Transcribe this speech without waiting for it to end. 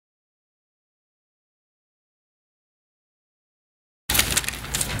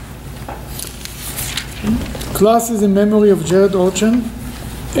Class is in memory of Jared Orchen,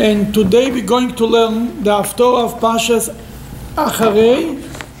 and today we're going to learn the Haftorah of Parshas Acharei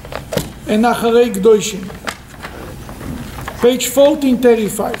and Acharei Kedoshim. Page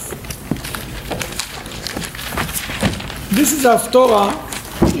 1435. This is Haftorah.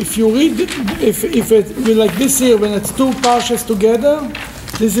 If you read, if it like this here, when it's two parshas together,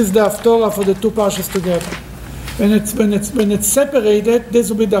 this is the Haftorah for the two parshas together. When it's separated, this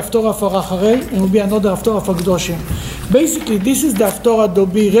will be the Haftorah for Acharei, and will be another Haftorah for Kedoshim. Basically, this is the Haftorah that will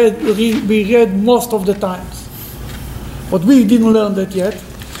be read most of the times. But we didn't learn that yet.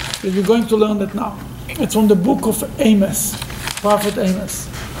 We're going to learn that now. It's from the book of Amos, Prophet Amos.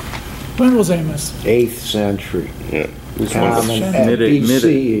 When was Amos? 8th century. Yeah.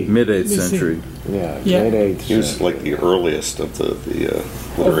 Mid-8th century. Yeah. Yeah. He was like the earliest of the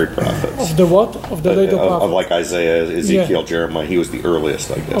literary prophets. Of the what? Of the later prophets? Of like Isaiah, Ezekiel, Jeremiah. He was the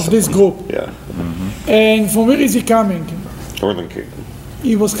earliest, I guess. Of this group. Yeah. Mm-hmm. And from where is he coming? Northern Kingdom.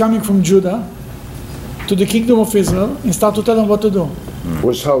 He was coming from Judah to the kingdom of Israel and started to tell them what to do.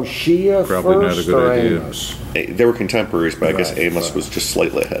 Was Hoshea Probably not a first good or idea. Amos? They were contemporaries, but I guess Right, Amos right. was just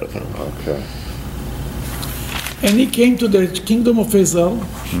slightly ahead of him. Okay. And he came to the kingdom of Israel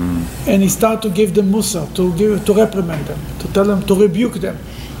and he started to give them Musa, to reprimand them, to tell them, to rebuke them.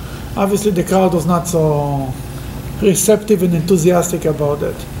 Obviously the crowd was not so receptive and enthusiastic about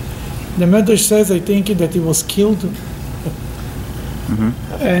that. The Medrash says, I think, that he was killed.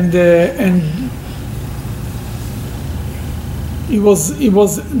 And he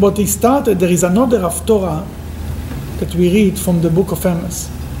was, but he started, there is another Haftorah that we read from the book of Amos,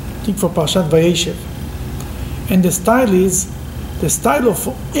 I think for Parshat Vayeshev. And the style of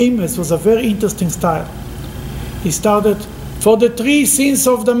Amos was a very interesting style. He started, for the 3 sins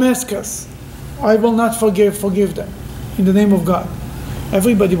of Damascus, I will not forgive them, in the name of God.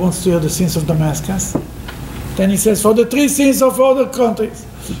 Everybody wants to hear the sins of Damascus. Then he says, for the 3 sins of other countries,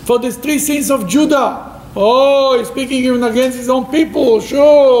 for the 3 sins of Judah. Oh, he's speaking even against his own people,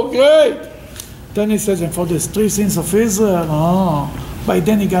 sure, great. Then he says, and for the 3 sins of Israel, oh. By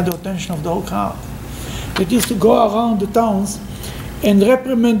then he got the attention of the whole crowd. It used to go around the towns and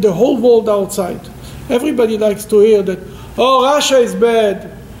reprimand the whole world outside. Everybody likes to hear that, oh, Russia is bad,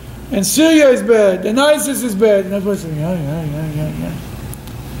 and Syria is bad, and ISIS is bad. And everybody says, yeah.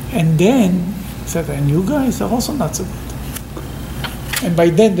 And then he said, and you guys are also not so good. And by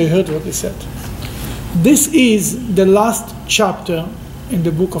then they heard what he said. This is the last chapter in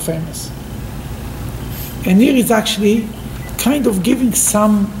the book of Amos. And here is actually kind of giving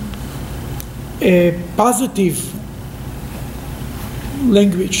some positive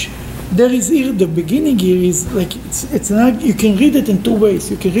language. There is here, the beginning here is like, it's not, you can read it in 2 ways.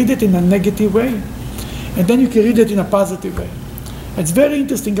 You can read it in a negative way, and then you can read it in a positive way. It's very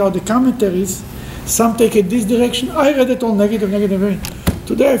interesting how the commentaries, some take it this direction. I read it all negative way.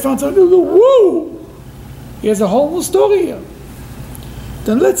 Today I found something, whoa! He has a whole new story here.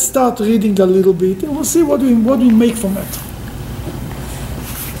 Then let's start reading a little bit, and we'll see what we make from it.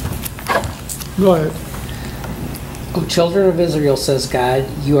 Go ahead. O children of Israel, says God,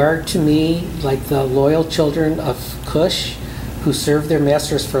 you are to me like the loyal children of Cush, who serve their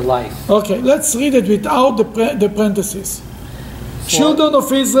masters for life. Okay, let's read it without the parentheses. Children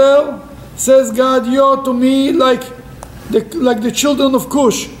of Israel, says God, you are to me like the children of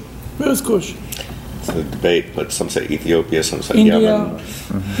Cush. Where is Cush? It's a debate, but some say Ethiopia, some say India, Yemen.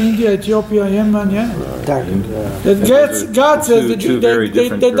 India, Ethiopia, Yemen, yeah. God says the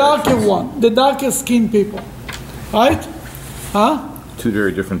darker one, the darker skinned people. Right? Huh? 2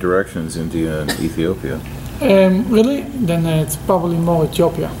 very different directions, India and Ethiopia. Really? Then it's probably more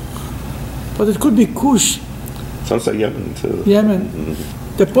Ethiopia. But it could be Cush, Some say Yemen too. Yemen.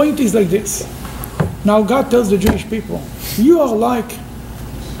 The point is like this. Now God tells the Jewish people, you are like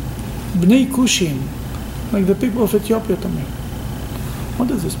Bnei Cushim, like the people of Ethiopia to me. What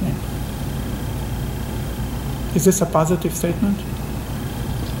does this mean? Is this a positive statement?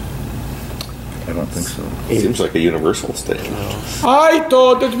 I don't think so. It seems like a universal statement. I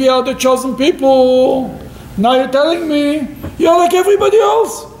thought that we are the chosen people. Now you're telling me you're like everybody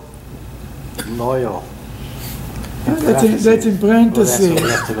else. Loyal. That's in parentheses. Well, that's what we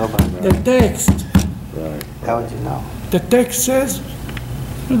have to go by, right? The text. Right. How would you know? The text says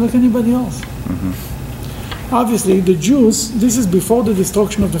you're like anybody else. Obviously, the Jews, this is before the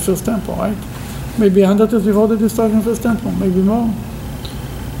destruction of the first temple, right? Maybe 100 years before the destruction of the first temple, maybe more.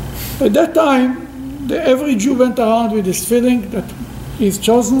 At that time, every Jew went around with this feeling that he's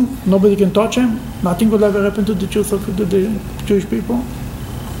chosen, nobody can touch him, nothing will ever happen to the Jews or to the Jewish people.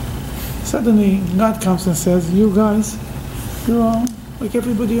 Suddenly, God comes and says, you guys, you are like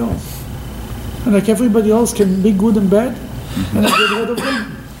everybody else. And like everybody else can be good and bad, and I get rid of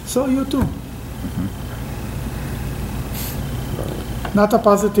them, so you too. Not a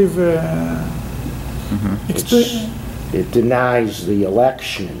positive experience. It denies the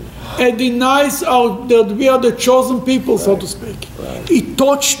election. It denies that we are the chosen people, so to speak. It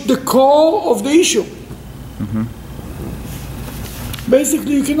touched the core of the issue.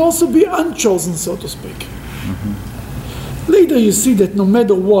 Basically, you can also be unchosen, so to speak. Later, you see that no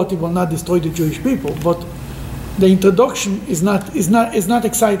matter what, it will not destroy the Jewish people. But the introduction is not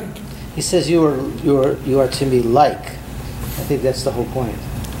exciting. He says you are to be like. I think that's the whole point.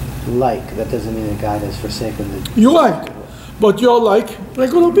 Like. That doesn't mean that God has forsaken the. You're right, but you're like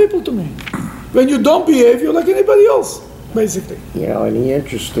regular people to me. When you don't behave, you're like anybody else, basically. You know, and the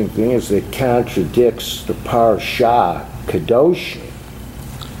interesting thing is it contradicts the Parsha Kadoshim,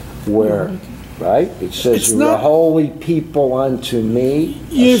 where, right? It says It's you're a not- holy people unto me,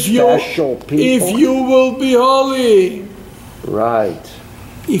 a special people. If you will be holy, Right,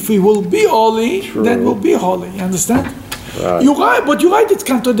 if we will be holy, True. then we'll be holy. You understand? right. You're right, but you're right. It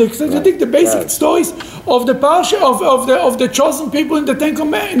contradicts the basic Right. stories of the parsha of the chosen people in the Ten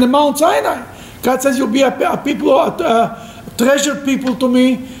Commandments in the Mount Sinai. God says you'll be a people, treasured people to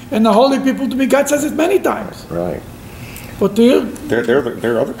me, and a holy people to me. God says it many times. Right. But here, There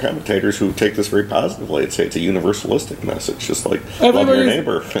are other commentators who take this very positively and say it's a universalistic message, just like love your Everybody's-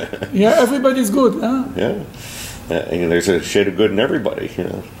 neighbor. yeah, everybody's good. Huh? Yeah. And there's a shade of good in everybody, you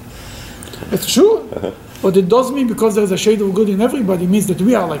know. It's true. But it does mean because there's a shade of good in everybody means that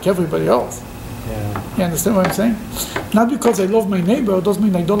we are like everybody else. Yeah. You understand what I'm saying? Not because I love my neighbor doesn't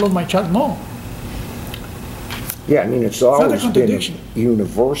mean I don't love my child more. Yeah, I mean, it's not a always been contradiction.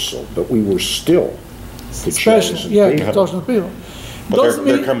 universal, but we were still the Special. chosen Yeah, people. the chosen people. But Doesn't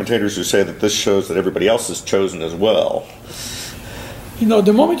there are mean, commentators who say that this shows that everybody else is chosen as well. you know,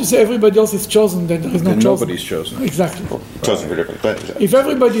 the moment you say everybody else is chosen, then there is no Then chosen. nobody's chosen. Exactly. Chosen for different things. If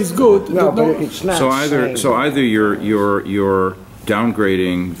everybody is good, No, then but it's not So either saying- you're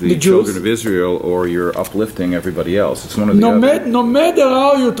downgrading the The Jews. children of Israel, or you're uplifting everybody else. It's one of the other. no matter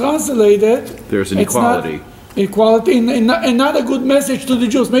how you translate it, There's an it's not equality. Equality, and not a good message to the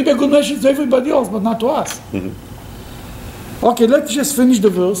Jews. Maybe a good message to everybody else, but not to us. Okay, let's just finish the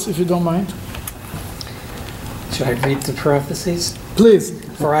verse, if you don't mind. Should I read the parentheses? Please.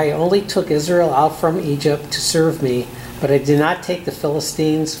 For I only took Israel out from Egypt to serve me, but I did not take the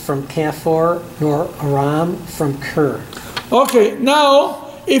Philistines from Kaphor, nor Aram from Kir. Okay, now,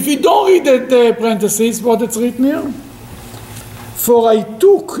 if you don't read the parentheses, what it's written here? For I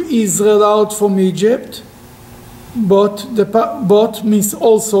took Israel out from Egypt, but means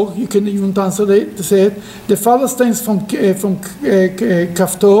also, you can even translate to say it, the Philistines from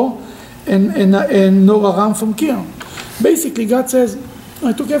Kaftor and Nor Aram from Kir. Basically, God says,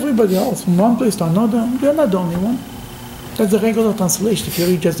 I took everybody else from one place to another. You're not the only one. That's the regular translation if you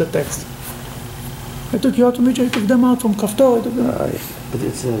read just the text. I took you out from Egypt, I took them out from Kaftor. I took them out. But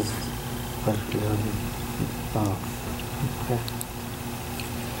it says, but, oh, okay.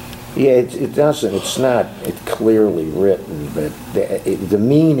 Yeah, it doesn't, it's not clearly written, but the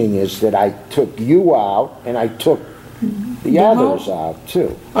meaning is that I took you out and I took the Them others out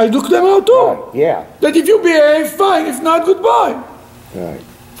too. I took them out too. Right, yeah, That if you behave, fine. If not, goodbye. right.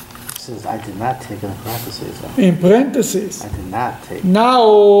 It says, I did not take in the parentheses. In parentheses. I did not take. Now,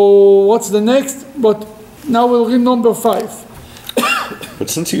 what's the next? But now we'll read number 5. But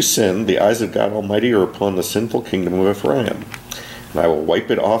since you sinned, the eyes of God Almighty are upon the sinful kingdom of Ephraim, and I will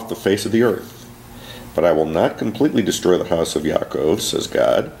wipe it off the face of the earth. But I will not completely destroy the house of Yaakov, says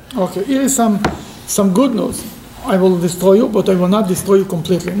God. Okay, here is some good news. I will destroy you, but I will not destroy you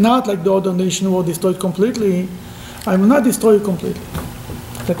completely. Not like the other nation who were destroyed completely. I will not destroy you completely.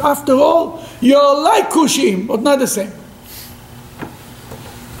 That after all, you're like Cushim, but not the same.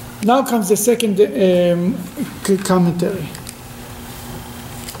 Now comes the second commentary.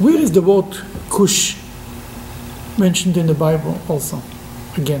 Where is the word Cush mentioned in the Bible also?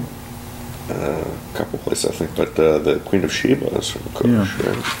 Again. A couple places, I think, but the Queen of Sheba is from Cush. Yeah.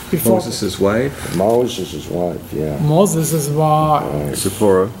 Right? Before Moses' wife, Moses' wife, yeah. Moses' wife.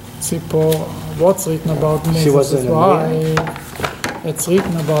 Zipporah. Zipporah. What's written about She Moses' wasn't a wife? It's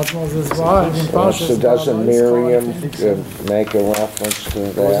written about Moses' wife in Parshas So doesn't Vayikra, Miriam I think. make a reference to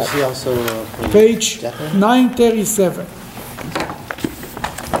Was that? he also? Page Jethro? 937.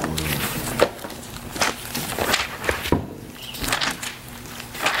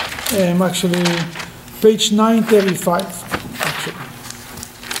 Actually, page 935. Actually.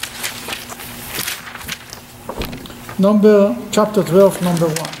 Chapter 12, number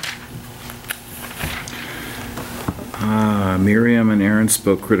 1. Miriam and Aaron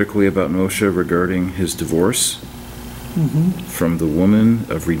spoke critically about Moshe regarding his divorce from the woman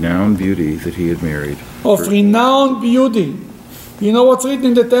of renowned beauty that he had married. Of renowned beauty. You know what's written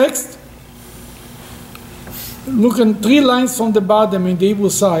in the text? Look at 3 lines from the bottom in the Hebrew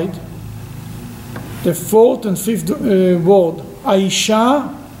side. The 4th and 5th word.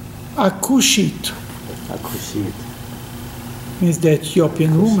 Aisha Akushit. Akushit. Means the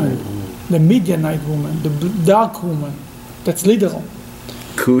Ethiopian woman, the Midianite woman, the dark woman. That's literal.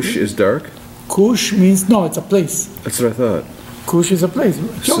 Cush is dark? Kush means, no, it's a place. That's what I thought. Kush is a place,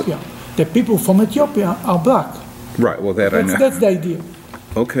 Ethiopia. The people from Ethiopia are black. Right, well, that I know. That's the idea.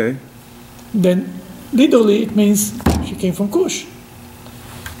 Okay. Then, literally, it means she came from Kush.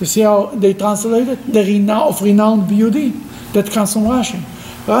 You see how they translate it? The of renowned beauty. That comes from Rashi.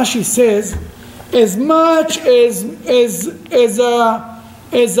 Rashi says, as much as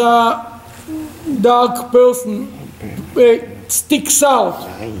a dark person sticks out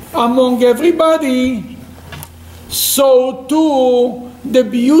among everybody, so too the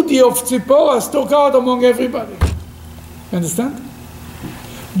beauty of Tzipporah stuck out among everybody. Understand?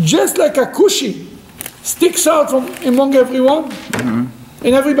 Just like a Kushi sticks out from among everyone,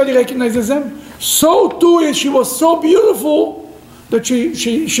 and everybody recognizes them, so too she was so beautiful that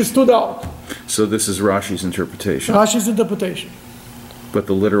she stood out. So this is Rashi's interpretation. Rashi's interpretation. But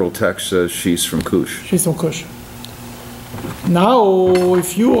the literal text says she's from Cush. She's from Kush. Now,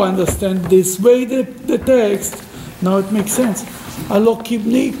 if you understand this way the text, now it makes sense. Alo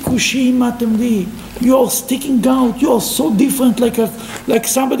kibni kushim atemli. You are sticking out. You are so different, like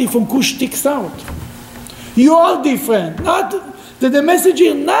somebody from Kush sticks out. You are different. Not the message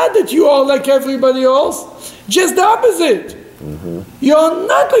here, not that you are like everybody else, just the opposite. You are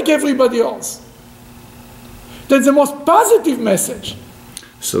not like everybody else. That's the most positive message.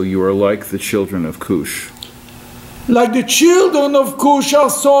 So you are like the children of Cush. Like the children of Cush are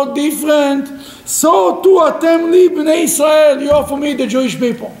so different, so too atem li bnei Israel, you are for me the Jewish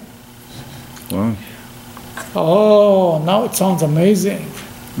people. Wow. Oh, now it sounds amazing.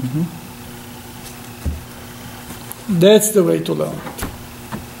 That's the way to learn it.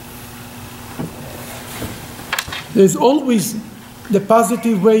 There's always the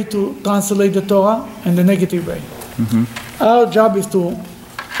positive way to translate the Torah and the negative way. Our job is to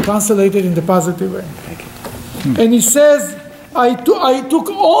translate it in the positive way. And he says, I took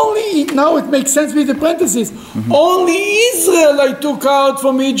only, now it makes sense with the parentheses, only Israel I took out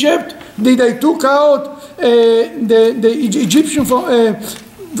from Egypt. Did I took out the Egyptian from,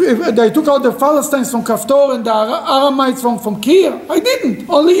 I took out the Philistines from Kaftor and the Aramites from Kir? I didn't.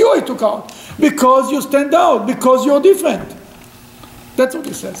 Only you I took out. Because you stand out, because you're different. That's what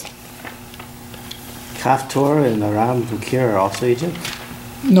he says. Kaftor and Aram and Kir are also Egypt?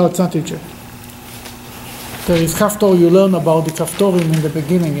 No, it's not Egypt. There is Kaftor, you learn about the Kaftorim in the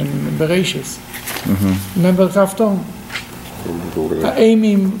beginning, in Bereshis. Remember Kaftor?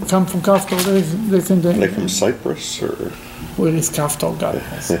 Amim come from Kaftor. Are they from Cyprus? Or? Where is Kaftor? God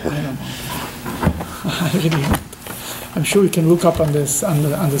knows. I don't know. I really don't. I'm sure you can look up on this on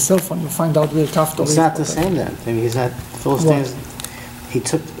the cell phone. You find out where Kaftor is. It's not the same then. I mean, he's not Philistines. He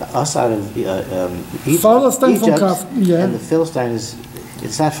took us out of Egypt, Philistine from yeah. And the Philistines.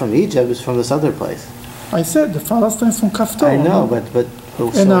 It's not from Egypt. It's from this other place. I said the Philistines from Kaftor. I know, but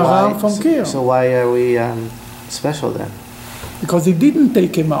and Aram from Kir. So why are we special then? Because he didn't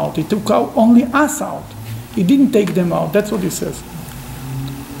take him out. He took out only us out. He didn't take them out. That's what he says.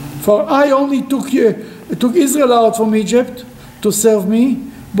 For I only took Israel out from Egypt to serve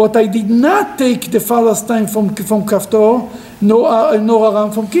me, but I did not take the Philistine from Kaftor, nor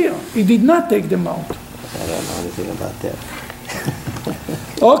Aram from Kir. He did not take them out. I don't know anything about that.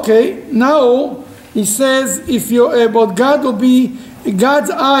 Okay, now he says, if you're about God will be, God's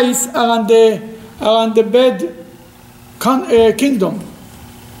eyes are on the bed kingdom.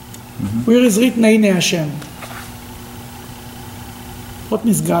 Where is written Eine Hashem? What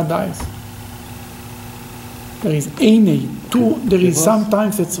means God's eyes? There is Eine, two. There is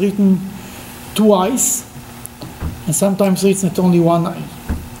sometimes it's written 2 eyes, and sometimes it's not only 1 eye.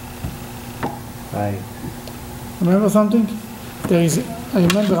 Right. Remember something? There is. I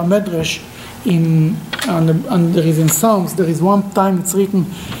remember a medrash and there is in Psalms. There is one time it's written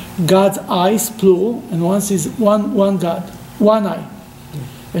God's eyes plural, and once is one God, 1 eye,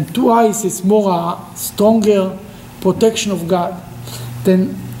 and 2 eyes is more a stronger protection of God.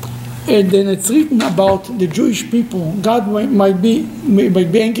 Then it's written about the Jewish people. God might be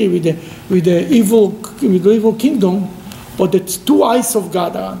angry with the evil kingdom, but it's 2 eyes of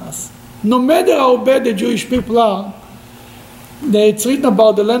God are on us. No matter how bad the Jewish people are, it's written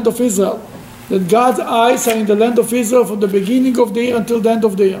about the land of Israel. that God's eyes are in the land of Israel from the beginning of the year until the end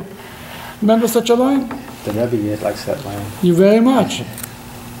of the year. Remember such a line? The Rebbe likes that line. You very much.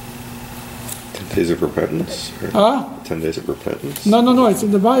 10 days of repentance? Or Huh? 10 days of repentance? No, it's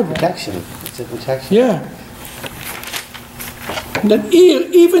in the Bible. Protection. It's a protection. Yeah. That here,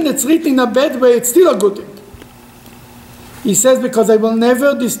 even it's written in a bad way, it's still a good thing. He says, because I will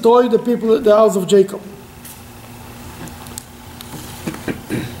never destroy the people, the house of Jacob.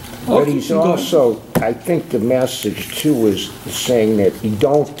 But Okay, he's go ahead. also, I think the message too is saying that you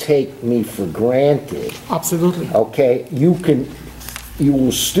don't take me for granted, Absolutely. okay? You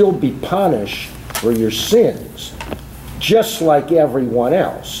will still be punished for your sins, just like everyone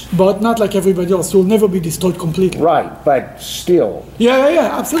else. But not like everybody else. You'll never be destroyed completely. Right, but still,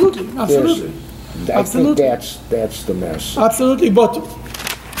 Yeah, absolutely. there's, Absolutely. I think Absolutely. that's the message. Absolutely, but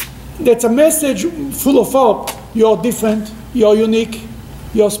that's a message full of hope. You're different, you're unique,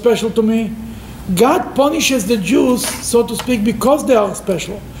 you're special to me. God punishes the Jews, so to speak, because they are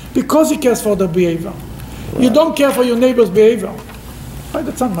special, because He cares for their behavior. You don't care for your neighbor's behavior. Right?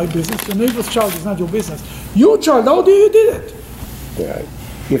 That's not my business. Your neighbor's child is not your business. Your child, how do you did it? Right.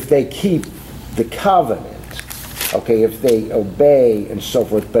 If they keep the covenant, okay, if they obey and so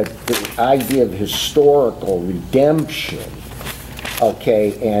forth, but the idea of historical redemption,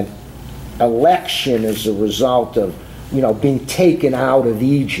 okay, and election as a result of, being taken out of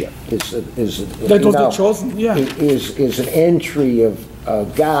Egypt is That was the chosen, yeah. is an entry of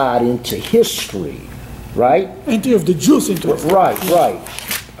God into history, right? Entry of the Jews into it. Right.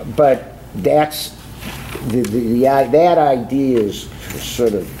 But that's that idea is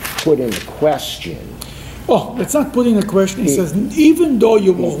sort of put into question. Oh, let's not put in a question. He says, even though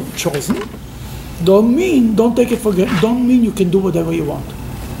you were chosen, don't take it for granted, don't mean you can do whatever you want.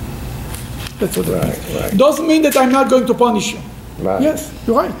 That's what it means. Right. Doesn't mean that I'm not going to punish you. Right. Yes,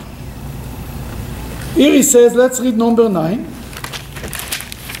 you're right. Here he says, let's read number 9.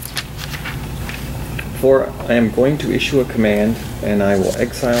 For I am going to issue a command, and I will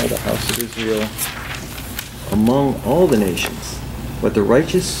exile the house of Israel among all the nations. But the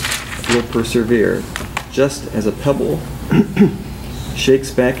righteous will persevere, just as a pebble shakes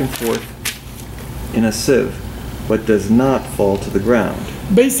back and forth in a sieve, but does not fall to the ground.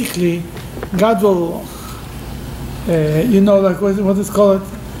 Basically, God will, like what is called,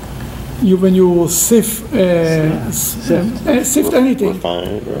 when you sift anything,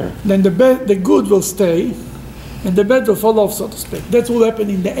 Refined, or then the good will stay, and the bad will fall off, so to speak. That's what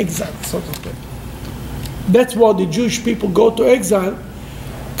happened in the exile, so to speak. That's why the Jewish people go to exile.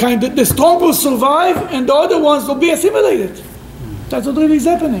 Kind of the strong will survive, and the other ones will be assimilated. That's what really is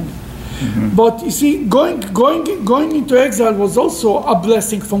happening. Mm-hmm. But you see, going into exile was also a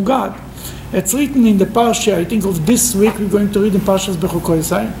blessing from God. It's written in the Parsha. I think of this week we're going to read in Parshas Bechukot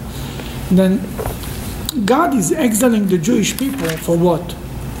Yisrael. Then God is exiling the Jewish people for what?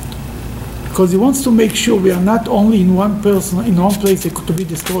 Because He wants to make sure we are not only in one place to be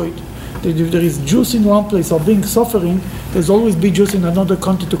destroyed. That if there is Jews in one place or being suffering, there's always be Jews in another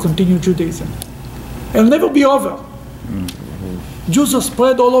country to continue Judaism. It'll never be over. Mm-hmm. Jews are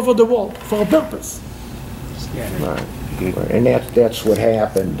spread all over the world for a purpose. Right. And that's what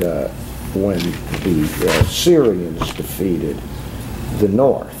happened when the Syrians defeated the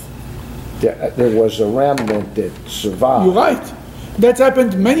north. There was a remnant that survived. You're right. That's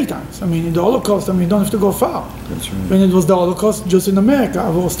happened many times. I mean, in the Holocaust, you don't have to go far. That's right. When it was the Holocaust, Jews in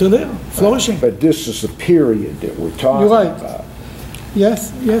America were still there, flourishing. But this is the period that we're talking You're right. about.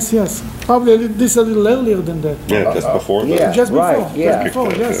 Yes. Probably this a little earlier than that. yeah, just before that. yeah. Just before. Right, yeah. Just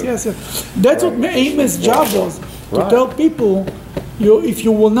before. Yes. That's what Amos' job was, to Right. tell people, if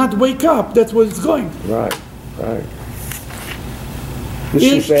you will not wake up, that's where it's going. Right. This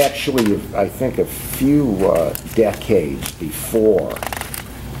If- was actually, I think, a few decades before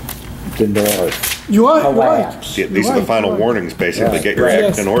the north You are right. collapsed. These are the final warnings, basically. Right. Get your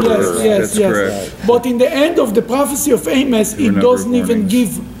act in order. That's correct. But in the end of the prophecy of Amos, There it were a number of doesn't even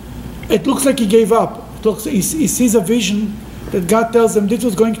warnings. it looks like he gave up. He sees a vision that God tells him this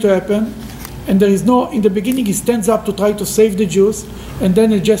was going to happen, and there is in the beginning he stands up to try to save the Jews, and then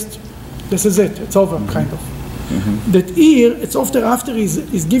this is it, it's over, kind of. Mm-hmm. That here, it's after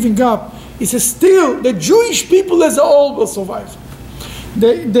he's giving up, he says still the Jewish people as a whole will survive.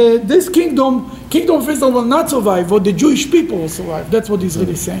 This kingdom of Israel will not survive, but the Jewish people will survive. That's what he's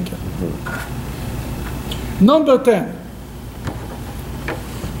really saying here. Number 10.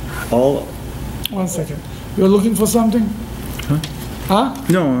 All 1 second. You're looking for something? Huh?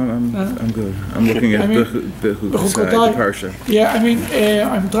 No, I'm good. I'm looking at Bechukotai. the Parsha. Yeah,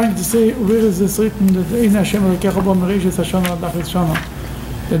 I'm trying to say, where is this written? That in Hashem Elokecha bo merishis Hashem adach shama.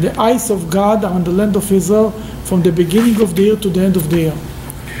 that the eyes of God are on the land of Israel from the beginning of the year to the end of the year.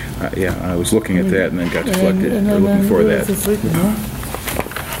 Yeah, I was looking at that and then got deflected, or looking for that. It's written, no?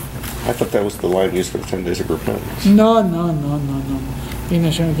 I thought that was the line used for the 10 days of repentance. No. הנה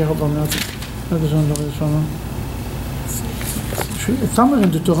השם יקרא במאות. It's somewhere in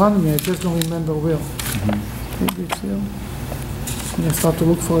Deuteronomy, I just don't remember where. Maybe it's here. When I start to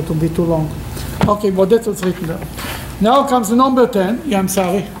look for it, it'll be too long. Okay, but that's what's written there. Now comes the number 10. Yeah, I'm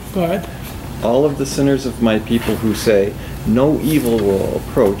sorry. Go ahead. All of the sinners of my people who say, no evil will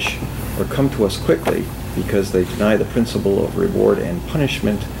approach or come to us quickly, because they deny the principle of reward and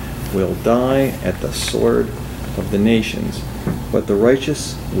punishment, will die at the sword of the nations, but the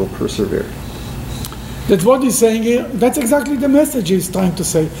righteous will persevere. That's what he's saying here. That's exactly the message he's trying to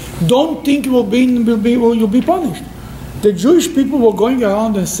say. Don't think you'll be punished. The Jewish people were going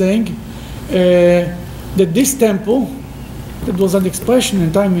around and saying that this temple, that was an expression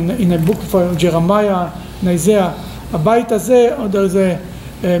in time in a book for Jeremiah, in Isaiah, Abayit hazeh, or there's a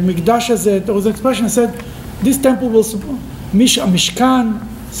Mikdash hazeh, there was an expression that said, this temple will support Mishkan.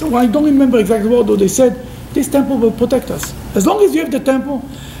 So I don't remember exactly what, though they said, this temple will protect us. As long as you have the temple,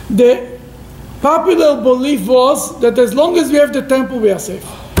 the popular belief was that as long as we have the temple, we are safe.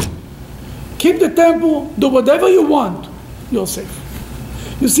 Keep the temple, do whatever you want, you're safe.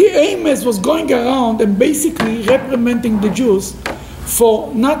 You see, Amos was going around and basically reprimanding the Jews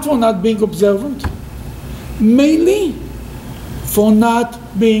for not being observant, mainly for not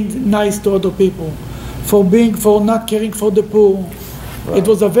being nice to other people, for not caring for the poor. Right. It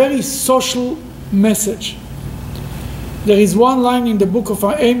was a very social message. There is one line in the book of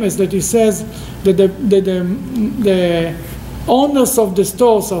Amos that he says that the owners of the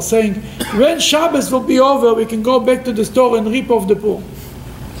stores are saying, when Shabbos will be over, we can go back to the store and rip off the poor.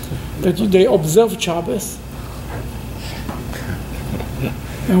 That they observe Shabbos,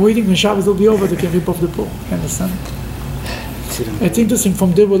 and waiting when Shabbos will be over, they can rip off the poor. Understand? It's interesting.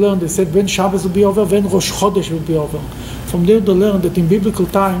 From there we learn, they said when Shabbos will be over, when Rosh Chodesh will be over. From there they learn that in biblical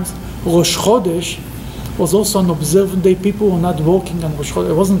times, Rosh Chodesh was also an observant day. People were not working on Rosh Chodesh.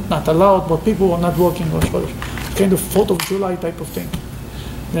 It wasn't not allowed, but people were not working on Rosh Chodesh. Kind of 4th of July type of thing.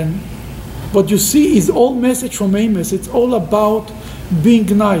 Then, what you see is all message from Amos. It's all about being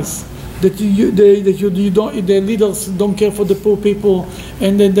nice. That the leaders don't care for the poor people,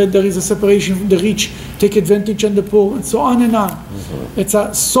 and then there is a separation from the rich, take advantage of the poor, and so on and on. Mm-hmm. It's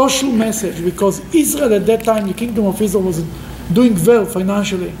a social message, because Israel at that time, the kingdom of Israel, was doing well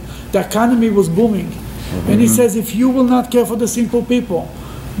financially. The economy was booming. Mm-hmm. And he says, if you will not care for the simple people,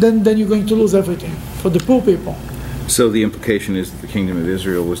 then you're going to lose everything for the poor people. So the implication is that the kingdom of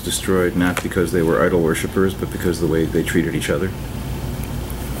Israel was destroyed not because they were idol worshippers, but because of the way they treated each other?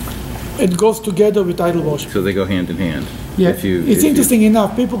 It goes together with idol worship. So they go hand in hand. Yeah, it's interesting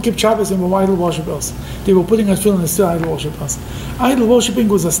enough. People keep Shabbos and were idol worshippers. They were putting a tefillin and still idol worshippers. Idol worshipping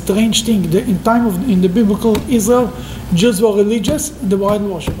was a strange thing. In the biblical Israel, Jews were religious and they were idol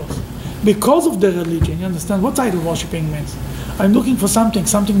worshippers. Because of their religion, you understand? What idol worshipping means? I'm looking for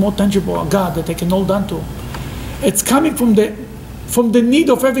something more tangible, a God that I can hold on to. It's coming from the need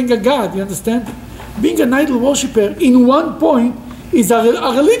of having a God, you understand? Being an idol worshipper, in one point, is a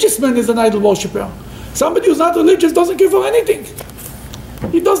religious man is an idol worshipper. Somebody who's not religious doesn't care for anything.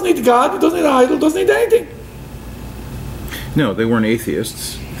 He doesn't need God, he doesn't need an idol, doesn't need anything. No, they weren't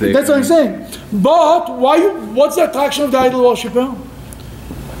atheists. That's what I'm saying. But what's the attraction of the idol worshipper?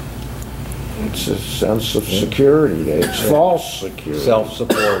 It's a sense of security. It's false security.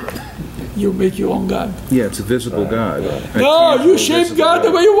 Self-support. You make your own God. Yeah, it's a visible God. No, you shape God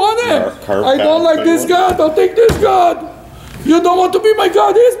the way you want it. I don't like this God, I'll take this God. You don't want to be my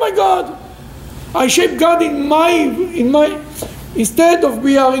God, here's my God. I shape God in my instead of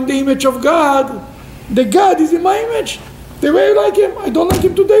we are in the image of God, the God is in my image. The way I like him, I don't like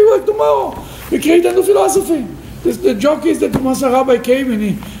him today, we like tomorrow. We create a new philosophy. The joke is that once a rabbi came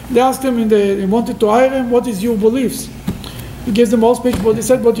and they asked him, they wanted to hire him, what is your beliefs? He gives them all speech, but he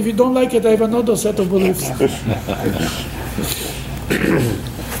said, but if you don't like it, I have another set of beliefs.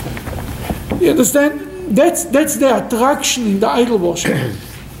 You understand? That's the attraction in the idol worship.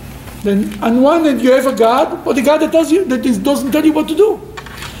 Then on one hand you have a God, but the God that doesn't tell you what to do.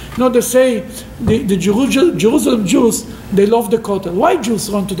 You know, they say the Jerusalem Jews, they love the Kotel. Why Jews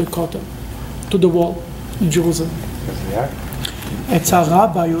run to the Kotel, to the wall in Jerusalem? It's a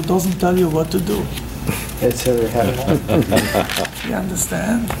rabbi who doesn't tell you what to do. That's how they have. You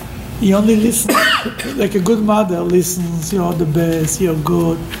understand? He only listens, like a good mother listens, you're the best, you're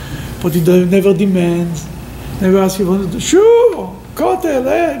good, but he never demands, never asks you what to do. Sure, Kotel,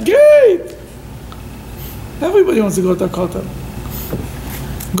 great! Everybody wants to go to Kotel.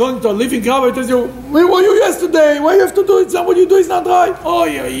 Going to a living rabbi tells you, where were you yesterday? Why you have to do it? What you do is not right. Oh,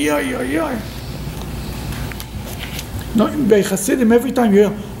 yeah. No, by Hasidim, every time you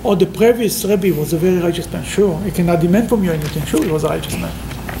hear, oh, the previous Rebbe was a very righteous man. Sure, he cannot demand from you anything. Sure, he was a righteous man.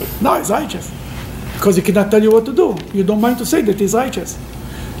 No, he's righteous. Because he cannot tell you what to do. You don't mind to say that he's righteous.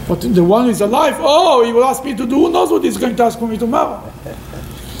 But the one who is alive, oh, he will ask me to do, who knows what he's going to ask for me tomorrow.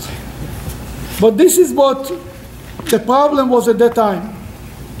 But this is what the problem was at that time.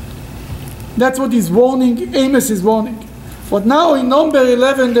 That's what he's warning, Amos is warning. But now in number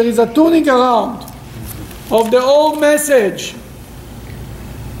 11, there is a turning around of the old message.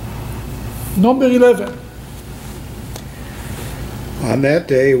 Number 11. On that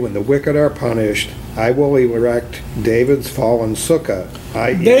day when the wicked are punished, I will erect David's fallen sukkah,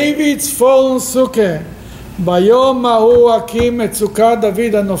 i.e. David's fallen sukkah. Bayom Mahu Hakim et Sukkah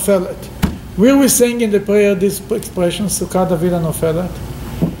David HaNofelet. Were we saying in the prayer this expression, Sukkah David HaNofelet?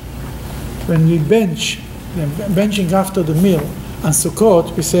 When we benching after the meal on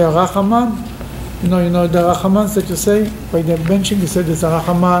Sukkot, we say Arachaman. You know the Rachamans that you say? By the benching, you say there's a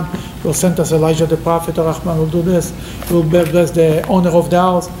Rachaman, will send us Elijah the prophet, or Rachman will do this, will bless the owner of the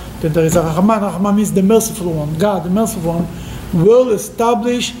house. Then there is a Rachaman. Rachaman means the merciful one. God, the merciful one, will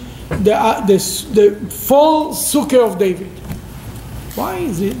establish the full sukkah of David. Why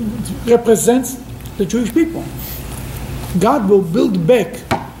is it? It represents the Jewish people. God will build back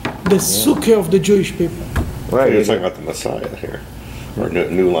the sukkah of the Jewish people. Right. You're talking about the Messiah here. Or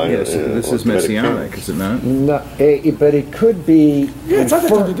new line. Yes, this is messianic, is it not? No, but it could be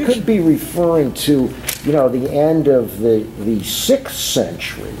could be referring to, the end of the 6th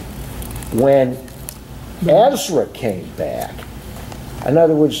century when Ezra came back. In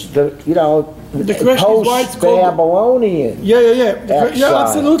other words, the post-Babylonian. Yeah,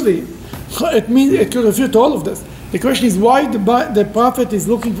 absolutely. It means it could refer to all of this. The question is why the prophet is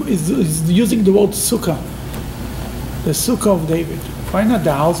using the word sukkah, the sukkah of David. Why not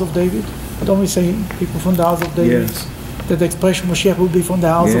the house of David? Don't we say people from the house of David? Yes. That the expression Moshiach will be from the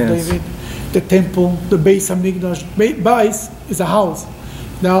house of David. The temple, the Beis Hamikdash. Beis is a house.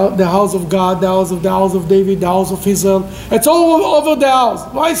 The house of God, the house of David, the house of Israel. It's all over the house.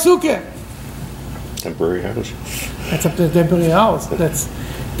 Why sukkah? Temporary house. It's a temporary house.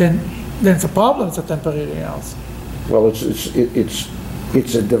 Then it's a problem. It's a temporary house. Well,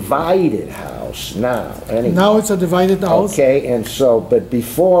 it's a divided house now. Anyway. Now it's a divided house. Okay, but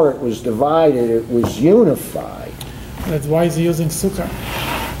before it was divided, it was unified. That's why he's using sukkah.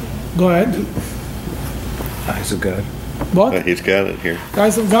 Go ahead. Eyes of God. What? He's got it here.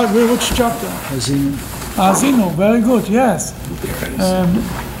 Eyes of God, which chapter? Azino. Azino, very good, yes.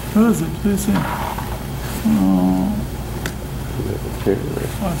 Where is it? Where is it?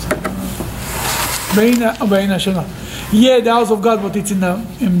 Yeah, the house of God, but it's in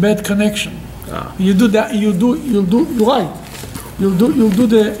bad connection. You do that. You're right. You'll do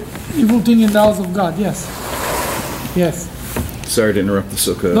the evil thing in the house of God. Yes. Sorry to interrupt the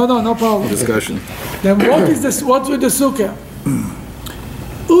sukkah. No problem. Discussion. Then what is this? What's with the sukkah?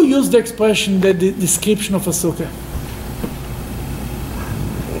 Who used the expression, the description of a sukkah?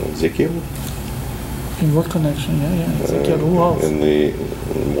 Ezekiel? In what connection? Yeah. Ezekiel. Who else? In the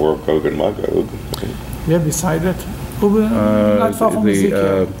War of Gog and Magog. Yeah, beside it. Not far from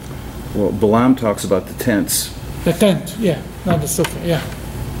Ezekiel. Well, Balaam talks about the tents. The tent, yeah, not the sukkah, yeah.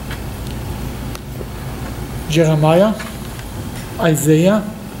 Jeremiah, Isaiah,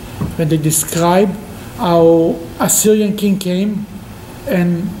 when they describe how Assyrian king came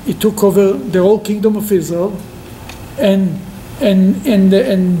and he took over the whole kingdom of Israel, and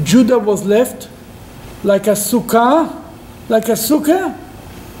Judah was left like a sukkah, like a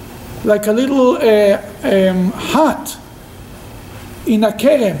little hut in a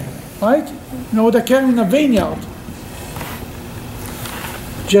kerem, right? The kerem in a vineyard.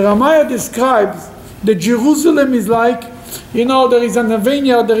 Jeremiah describes that Jerusalem is like, there is a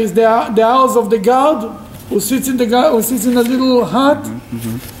vineyard, there is the house of the guard who sits in a little hut.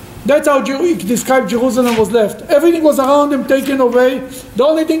 Mm-hmm. That's how he described Jerusalem was left. Everything was around them taken away. The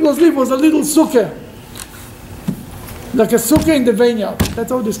only thing was left was a little sukkah. Like a sukkah in the vineyard.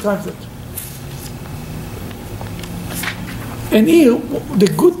 That's how he describes it. And here, the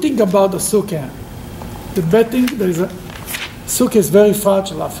good thing about the sukkah, the bad thing, sukkah is very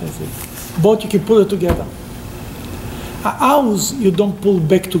fragile after it. But you can put it together. A house, you don't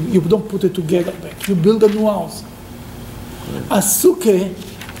put it together back. You build a new house. A sukkah,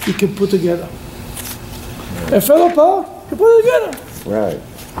 you can put together. It fell apart, you put it together. Right.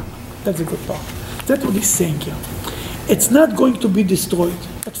 That's a good part. That's what he's saying here. It's not going to be destroyed.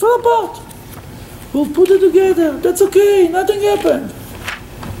 It fell apart. We'll put it together. That's okay. Nothing happened.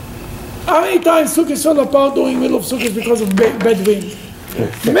 How many times sukkahs fell apart during the middle of sukkahs because of bad wind?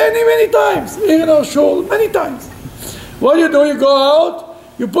 Many times. You know, sure, many times. What do? You go out,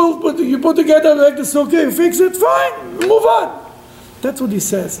 you put together like the sukkah, you fix it, fine, move on. That's what he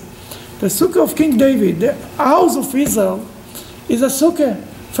says. The sukkah of King David, the house of Israel, is a sukkah.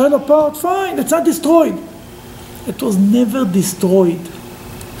 Fell apart, fine, it's not destroyed. It was never destroyed.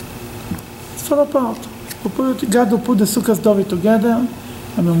 It fell apart. God will put the sukkahs David together,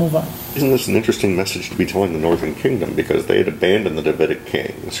 and we move on. Isn't this an interesting message to be telling the Northern Kingdom? Because they had abandoned the Davidic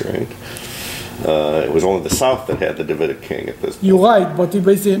kings, right? It was only the South that had the Davidic king at this point. You're right, but he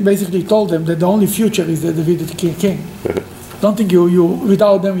basically told them that the only future is the Davidic king. Don't think you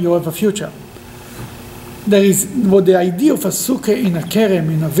without them you have a future. There is the idea of a sukkah in a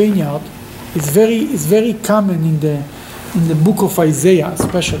kerem, in a vineyard, is very common in the book of Isaiah,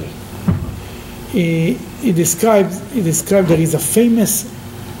 especially. He describes there is a famous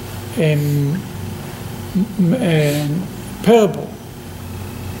parable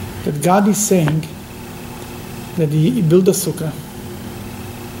that God is saying that he built a sukkah.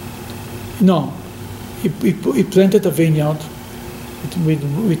 No, he planted a vineyard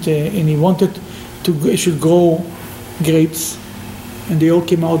and he wanted it should grow grapes, and they all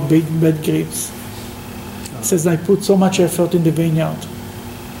came out bad grapes. He says, I put so much effort in the vineyard,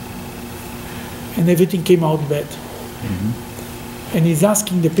 and everything came out bad. Mm-hmm. And he's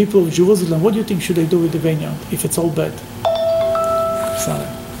asking the people of Jerusalem, what do you think should I do with the vineyard if it's all bad? Sorry.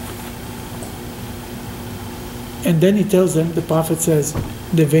 And then he tells them, the prophet says,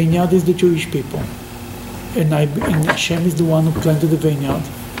 the vineyard is the Jewish people, and Hashem is the one who planted the vineyard,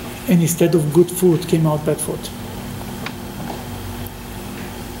 and instead of good fruit came out bad fruit.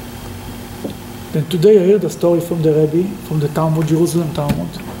 Then today I heard a story from the Rebbe, from the Talmud, Jerusalem Talmud,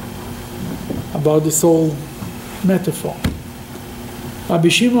 about this whole metaphor. Rabbi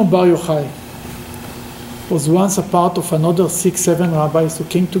Shimon Bar Yochai was once a part of another 6-7 rabbis who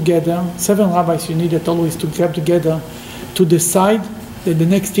came together. 7 rabbis you needed always to come together to decide that the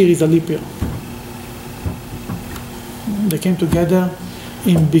next year is a leap year. They came together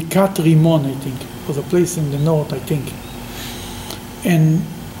in Bikat Rimon, I think. It was a place in the north, I think. And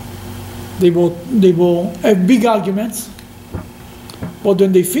they have big arguments, but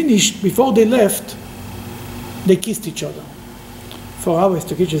when they finished, before they left, they kissed each other. For rabbis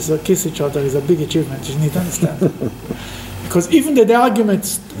to kiss each other is a big achievement, you need to understand. Because even the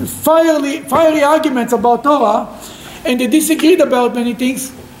arguments, fiery arguments about Torah, and they disagreed about many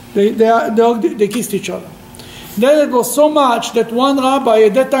things, they kissed each other. Then it was so much that one rabbi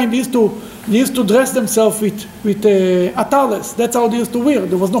at that time they used to dress themselves with a talis. That's how they used to wear.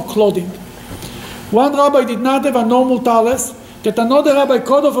 There was no clothing. One rabbi did not have a normal talis, that another rabbi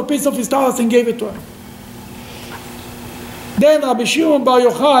cut off a piece of his talis and gave it to him. Then Rabbi Shimon Bar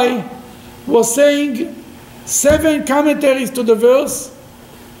Yochai was saying 7 commentaries to the verse,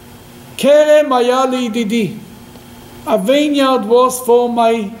 Kerem haya liyedidi. A vineyard was for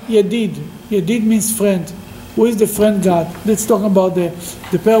my Yedid. Yedid means friend. Who is the friend? God. Let's talk about the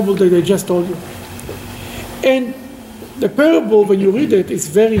parable that I just told you. And the parable, when you read it, is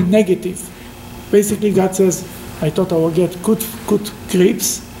very negative. Basically, God says, I thought I would get good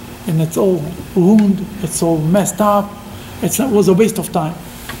grapes, and it's all ruined, it's all messed up. It was a waste of time.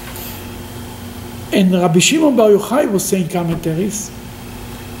 And Rabbi Shimon Bar Yochai was saying commentaries.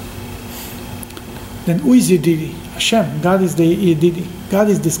 Then who is Yedidi? Hashem. God is the Yedidi. God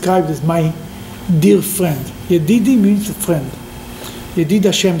is described as my dear friend. Yedidi means a friend. Yedid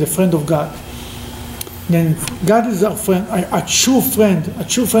Hashem, the friend of God. Then God is our friend, a true friend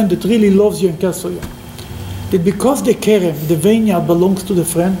that really loves you and cares for you. That because the kerem, the vineyard, belongs to the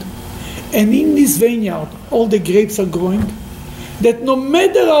friend, and in this vineyard all the grapes are growing, that no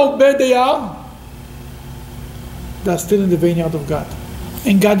matter how bad they are still in the vineyard of God.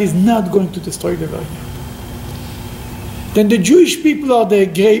 And God is not going to destroy the vineyard. Then the Jewish people are the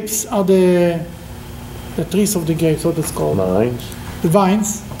grapes, are the trees of the grapes, what it's called? Vines. The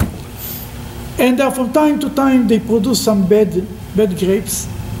vines. And from time to time they produce some bad grapes,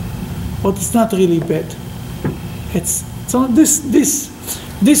 but it's not really bad. So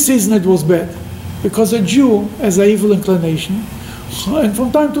this season it was bad, because a Jew has an evil inclination, and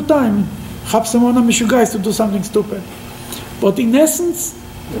from time to time, Chapsamona Mishugais to do something stupid. But in essence,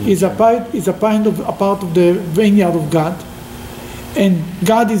 is a part of the vineyard of God, and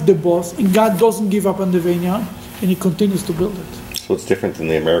God is the boss, and God doesn't give up on the vineyard, and He continues to build it. So it's different than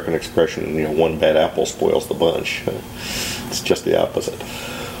the American expression, one bad apple spoils the bunch. It's just the opposite.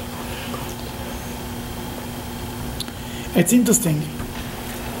 It's interesting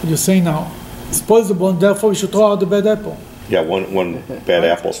what you say now. Spoils the bunch, therefore we should throw out the bad apple. Yeah, one bad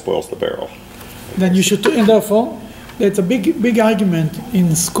apple spoils the barrel. Then you should, and therefore, it's a big argument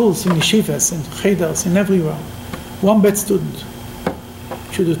in schools, in yeshivas, in cheders, in everywhere. One bad student.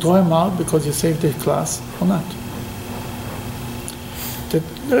 Should you throw him out because you saved the class or not? The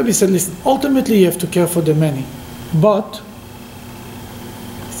Rebbe said, listen, ultimately you have to care for the many, but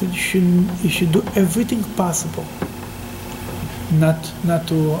he said you should do everything possible not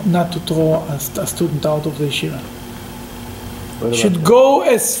to throw a student out of the yeshiva. You should go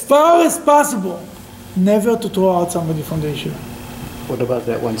as far as possible never to throw out somebody from the yeshiva. What about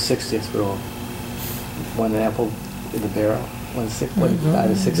that 1/60th rule? One apple in the barrel? One out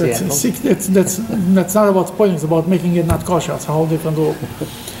of 60 apples? That's not about spoiling, it's about making it not kosher. It's a whole different rule.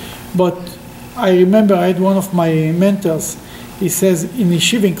 But I remember I had one of my mentors, he says in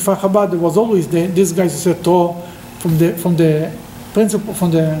yeshiva in Kfar Chabad there was always this guy who said throw from the principal,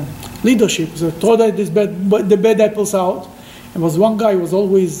 from the leadership, so throw the bad apples out. There was one guy who was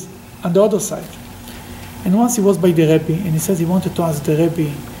always on the other side. And once he was by the Rebbe, and he says he wanted to ask the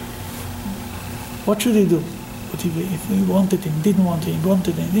Rebbe, what should he do? But if he wanted it, didn't want it, he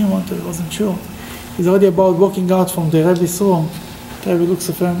wanted it, didn't want it, he wasn't sure. He's already about walking out from the Rebbe's room. The Rebbe looks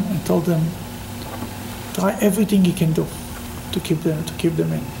at him and told him, try everything he can do to keep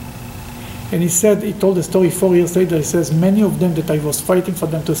them in. And he told the story 4 years later, he says, many of them that I was fighting for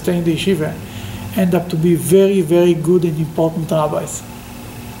them to stay in the yeshiva end up to be very, very good and important rabbis.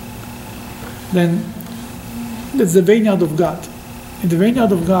 Then, that's the vineyard of God. In the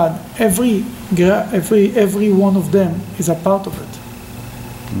vineyard of God, every one of them is a part of it.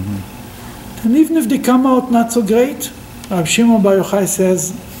 Mm-hmm. And even if they come out not so great, Rabbi Shimon Bar Yochai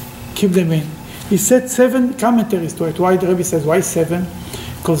says, keep them in. He said 7 commentaries to it. Why the Rebbe says, why 7?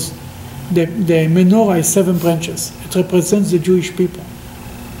 Because the menorah is 7 branches. It represents the Jewish people.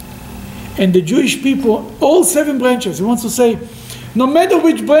 And the Jewish people, all 7 branches, he wants to say, no matter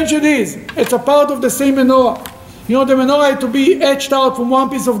which branch it is, it's a part of the same menorah. You know, the menorah had to be etched out from one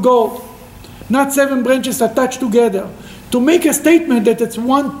piece of gold, not 7 branches attached together, to make a statement that it's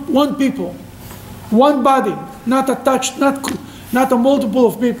one people, one body, not attached, not a multiple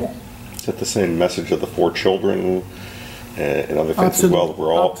of people. Is that the same message of the 4 children and other things Absolutely. as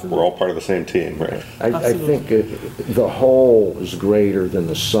well? We're all part of the same team, right? I think the whole is greater than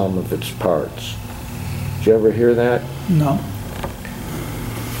the sum of its parts. Did you ever hear that? No.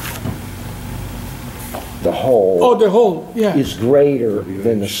 The whole. Oh, the whole, yeah. Is greater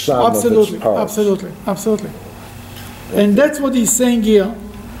than the sum of its parts. Absolutely. And that's what he's saying here.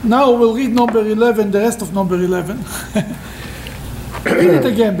 Now we'll read number 11, the rest of number 11. Read it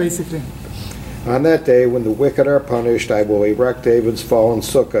again, basically. On that day, when the wicked are punished, I will erect David's fallen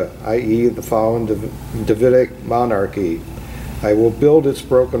sukkah, i.e. the fallen Davidic monarchy. I will build its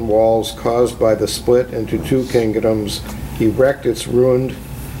broken walls caused by the split into 2 kingdoms, erect its ruined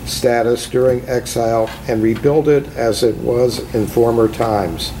status during exile, and rebuild it as it was in former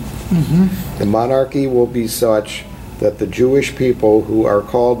times. Mm-hmm. The monarchy will be such that the Jewish people who are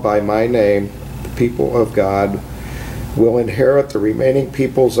called by my name, the people of God, will inherit the remaining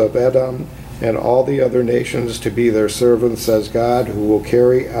peoples of Edom and all the other nations to be their servants, says God, who will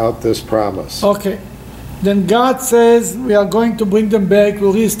carry out this promise. Okay. Then God says we are going to bring them back,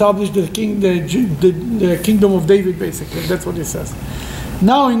 we'll reestablish the kingdom of David, basically. That's what he says.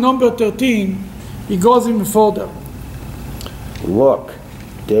 Now in number 13, he goes even further. Look,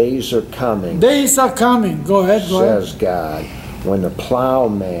 days are coming. Days are coming. Go ahead. Says God, when the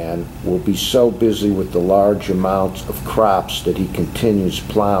plowman will be so busy with the large amounts of crops that he continues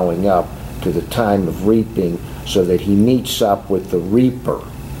plowing up to the time of reaping so that he meets up with the reaper.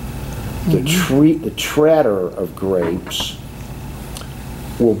 Mm-hmm. The treader of grapes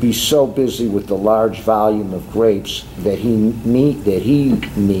will be so busy with the large volume of grapes that he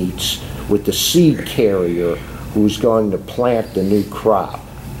meets with the seed carrier who's going to plant the new crop.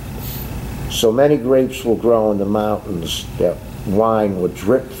 So many grapes will grow in the mountains that wine will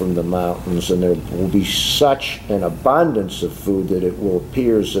drip from the mountains, and there will be such an abundance of food that it will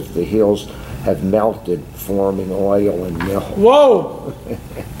appear as if the hills have melted, forming oil and milk. Whoa!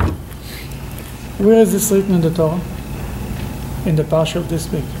 Where is this written in the Torah? In the Parsha of this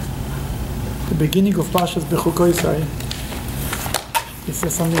week. The beginning of Parshas Bechukosai. It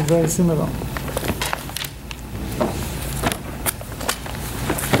says something very similar.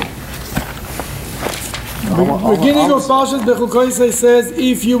 Beginning of Parshas Bechukosai says,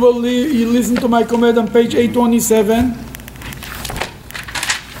 if you will you listen to my command on page 827.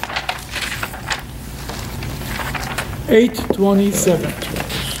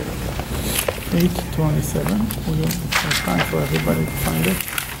 There's time for everybody to find it.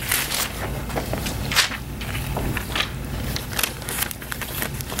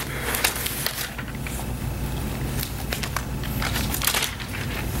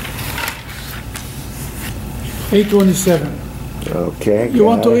 8:27. Okay. You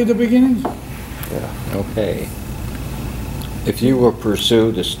want to got it. read the beginning? Okay. If you will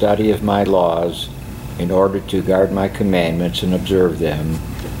pursue the study of my laws in order to guard my commandments and observe them,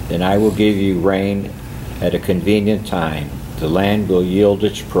 then I will give you rain at a convenient time. The land will yield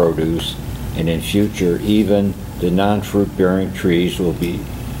its produce, and in future even the non-fruit bearing trees of the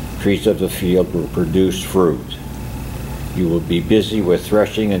field will produce fruit. You will be busy with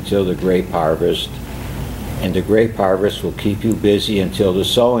threshing until the grape harvest, and the grape harvest will keep you busy until the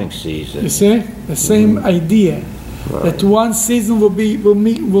sowing season. You see? The same idea. That one season will meet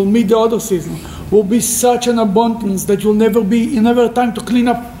the other season. Will be such an abundance that you never have time to clean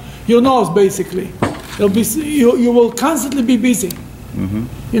up your nose, basically. You will constantly be busy.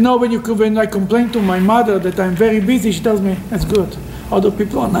 You know, when I complain to my mother that I'm very busy, she tells me, that's good. Other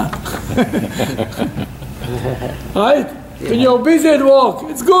people are not. Right? When you're busy at work,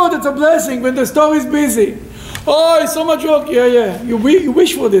 it's good, it's a blessing. When the store is busy, oh, it's so much work. Yeah. You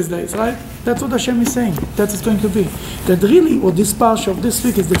wish for these days, right? That's what Hashem is saying. That is going to be. That really, what this parsha of this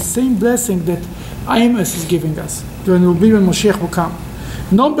week is the same blessing that Amos is giving us. When Moshiach will come.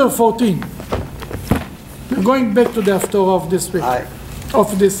 Number 14. We're going back to the Haftorah of this week.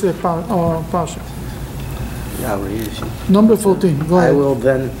 Of this parsha. Number 14. Go ahead.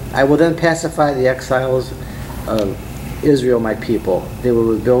 I will then pacify the exiles of Israel, my people. They will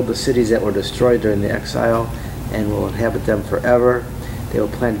rebuild the cities that were destroyed during the exile and will inhabit them forever. They will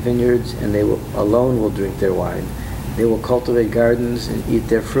plant vineyards, and they alone will drink their wine. They will cultivate gardens and eat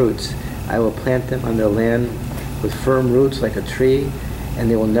their fruits. I will plant them on their land with firm roots like a tree, and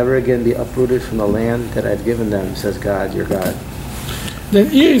they will never again be uprooted from the land that I've given them, says God, your God. Then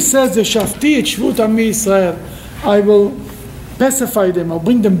here it says, "Shafti et shvut ami Israel." I will pacify them. I'll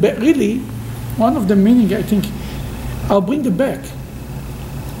bring them back. Really, one of the meaning, I think, I'll bring them back.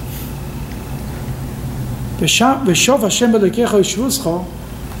 V'shov Hashem Elokecha yishvuscha.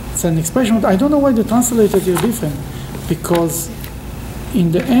 It's an expression. I don't know why they translated it different, because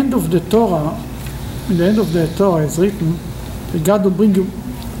in the end of the Torah, it's written that God will bring you.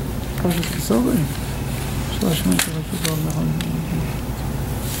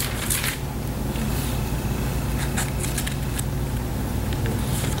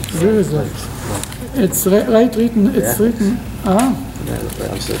 Where is that? It's right written. It's written.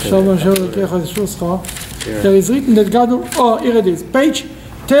 There is written that God will, here it is, page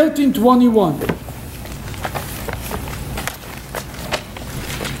 1321.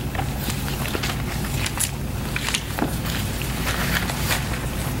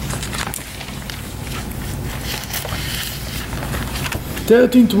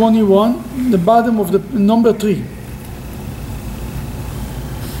 The bottom of the number 3.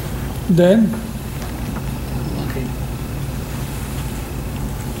 Then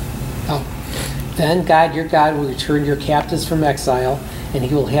Then God, your God, will return your captives from exile, and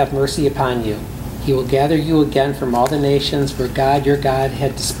he will have mercy upon you. He will gather you again from all the nations where God, your God,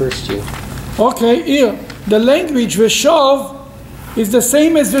 had dispersed you. Okay, here, the language, Veshov, is the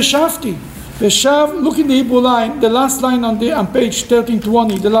same as Veshafti. Veshav, look in the Hebrew line, the last line on page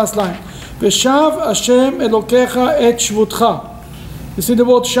 1320, the last line. Veshav Hashem Elokecha et Shvutcha. You see the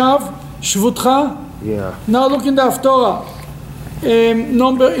word Shav? Shvutcha? Yeah. Now look in the Haftorah.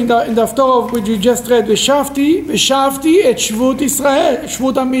 Number in the Haftorah which you just read, Veshavti et Shvut Israel,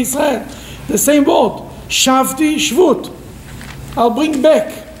 Shvut Am Israel. The same word, Shavti, Shvut. I'll bring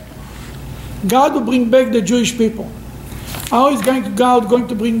back. God will bring back the Jewish people. How is God going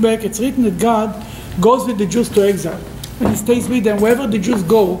to bring back? It's written that God goes with the Jews to exile. When he stays with them, wherever the Jews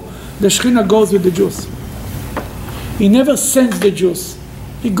go, the Shekhinah goes with the Jews. He never sends the Jews.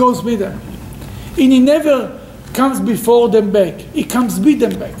 He goes with them. And he never comes before them back. He comes with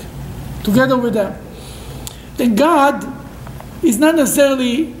them back, together with them. Then God is not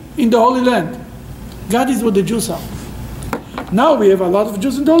necessarily in the Holy Land. God is where the Jews are. Now we have a lot of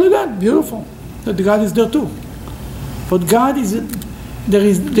Jews in the Holy Land. Beautiful. That God is there too. But God is, there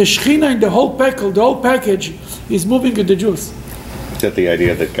is the Shekhinah in the whole package is moving with the Jews. Is that the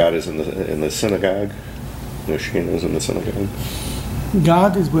idea that God is in the synagogue? The Shekhinah is in the synagogue?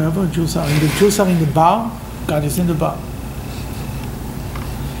 God is wherever Jews are. If the Jews are in the bar, God is in the bar.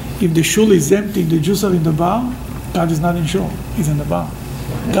 If the shul is empty, the Jews are in the bar, God is not in shul, he's in the bar.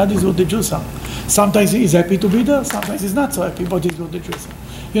 God is where the Jews are. Sometimes he's happy to be there, sometimes he's not so happy, but he's where the Jews are.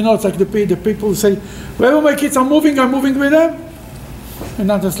 You know, it's like the people say, wherever my kids are moving, I'm moving with them. And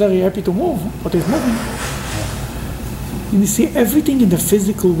not necessarily happy to move, but he's moving. And you see, everything in the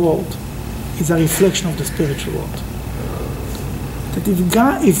physical world is a reflection of the spiritual world. That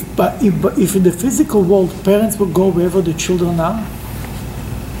if in the physical world parents will go wherever the children are,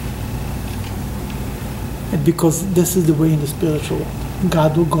 at because this is the way in the spiritual world.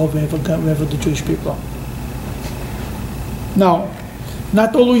 God will go wherever the Jewish people are. Now,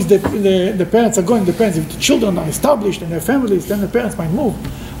 not always the parents are going, depends. If the children are established and their families, then the parents might move.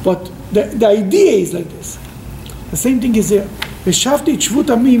 But the idea is like this. The same thing is here. V'shavti shvut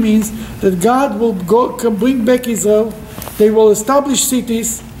ami means that God will bring back Israel. They will establish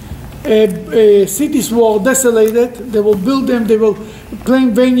cities. Cities were desolated. They will build them. They will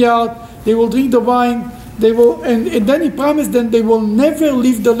plant vineyard. They will drink the wine. They will, and then He promised them they will never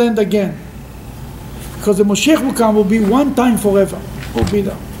leave the land again, because the Moshiach will come, will be one time forever. Will be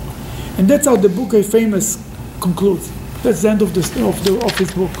there, and that's how the book of Famous concludes. That's the end of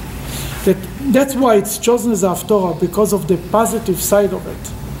his book. That's why it's chosen as Haftorah, because of the positive side of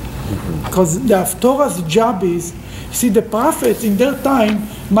it. Because the Haftorah's job is, you see, the prophets in their time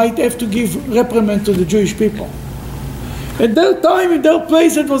might have to give reprimand to the Jewish people. At their time, in their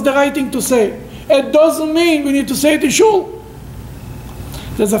place, it was the right thing to say. It doesn't mean we need to say it in shul.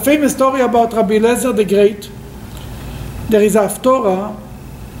 There's a famous story about Rabbi Eliezer the Great. There is a Haftorah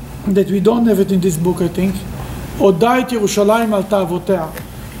that we don't have it in this book, I think. Odai et Yerushalayim al ta'avotea.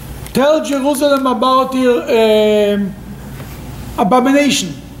 Tell Jerusalem about your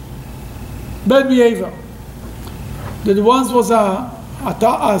abomination, bad behavior. That once was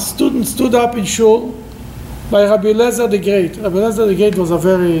a student stood up in shul by Rabbi Eliezer the Great. Rabbi Eliezer the Great was a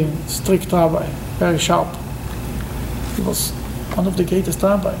very strict rabbi, very sharp. He was one of the greatest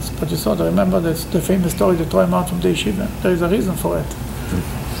rabbis. But you saw, remember the famous story that threw him out from the yeshiva. There is a reason for it.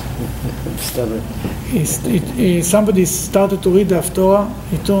 Somebody started to read the Haftorah.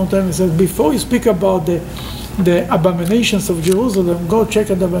 He told them, he said, before you speak about the abominations of Jerusalem, go check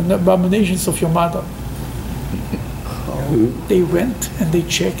the abominations of your mother. They went and they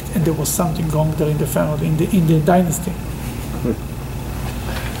checked, and there was something wrong there in the family, in the dynasty.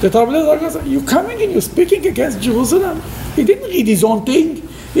 The Rabbi said, "You coming and you're speaking against Jerusalem?" He didn't read his own thing.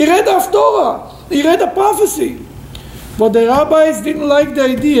 He read the Haftorah. He read a prophecy. But the rabbis didn't like the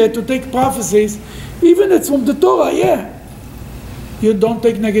idea to take prophecies, even it's from the Torah. Yeah, you don't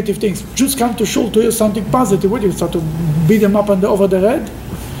take negative things. Jews come to shul to hear something positive. What do you start to beat them up over the head?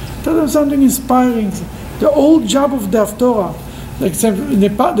 Tell them something inspiring. The whole job of the Haftorah, like in the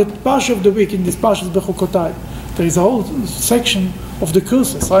Parsha of the week, in this Parsha Bechukotai, there is a whole section of the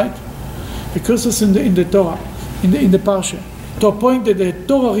curses, right? The curses in the Torah, in the Parsha, to a point that the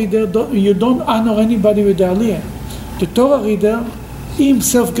Torah reader, you don't honor anybody with the Aliyah. The Torah reader, he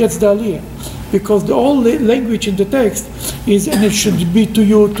himself gets the Aliyah, because the whole language in the text is, and it should be to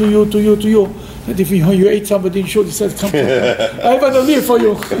you, to you, to you, to you. And if you ate somebody in shul, he says, "Come, I have an Aliyah for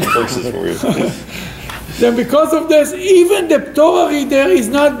you." Then because of this, even the Torah reader is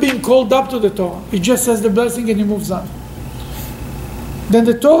not being called up to the Torah. He just says the blessing and he moves on. Then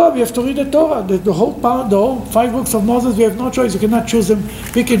the Torah, we have to read the Torah. The whole 5 books of Moses, we have no choice. You cannot choose them,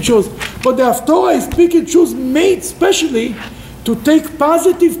 pick and choose. But the Haftorah is pick and choose, made specially to take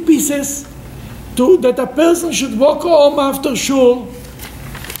positive pieces that a person should walk home after shul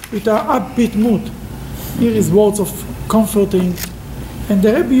with an upbeat mood. Here is words of comforting. And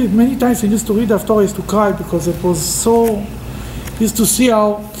the Rebbe, many times he used to read the Haftorah, used to cry, because it was so, he used to see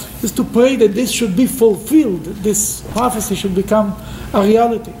how, used to pray that this should be fulfilled, this prophecy should become a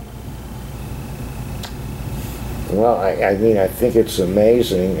reality. Well, I mean, I think it's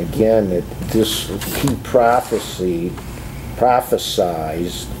amazing, again, that this he prophesied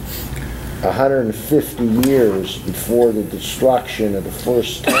 150 years before the destruction of the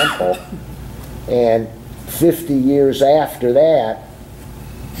first temple, and 50 years after that,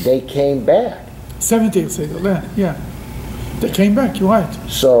 they came back. 70 years ago, yeah. They came back, you're right.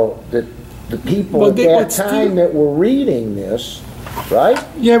 So the people at that time that were reading this, right?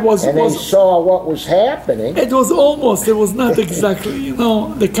 Yeah, and they saw what was happening. It was almost, it was not exactly,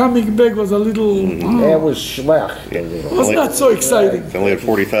 the coming back was a little... It was schlecht. It was not so exciting. They only had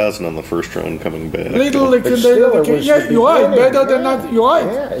 40,000 on the first run coming back. Little, like, but still, yeah, you're right, better than not, you're right.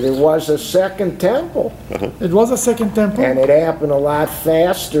 Yeah, it was a second temple. It was a second temple. And it happened a lot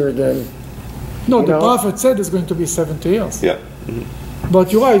faster than... No, the prophet said it's going to be 70 years. Yeah.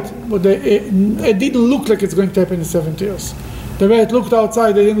 But you're right, but it didn't look like it's going to happen in 70 years. The way it looked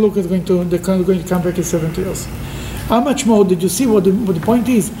outside, they didn't look they're going to come back in 70 years. How much more did you see what the point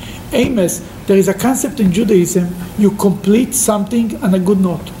is? Amos, there is a concept in Judaism, you complete something on a good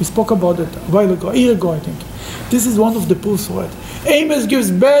note. We spoke about it a while ago, a year ago, I think. This is one of the proofs for it. Amos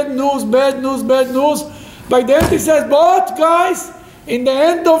gives bad news. By the end he says, but guys, in the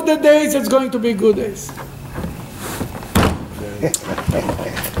end of the days, it's going to be good days.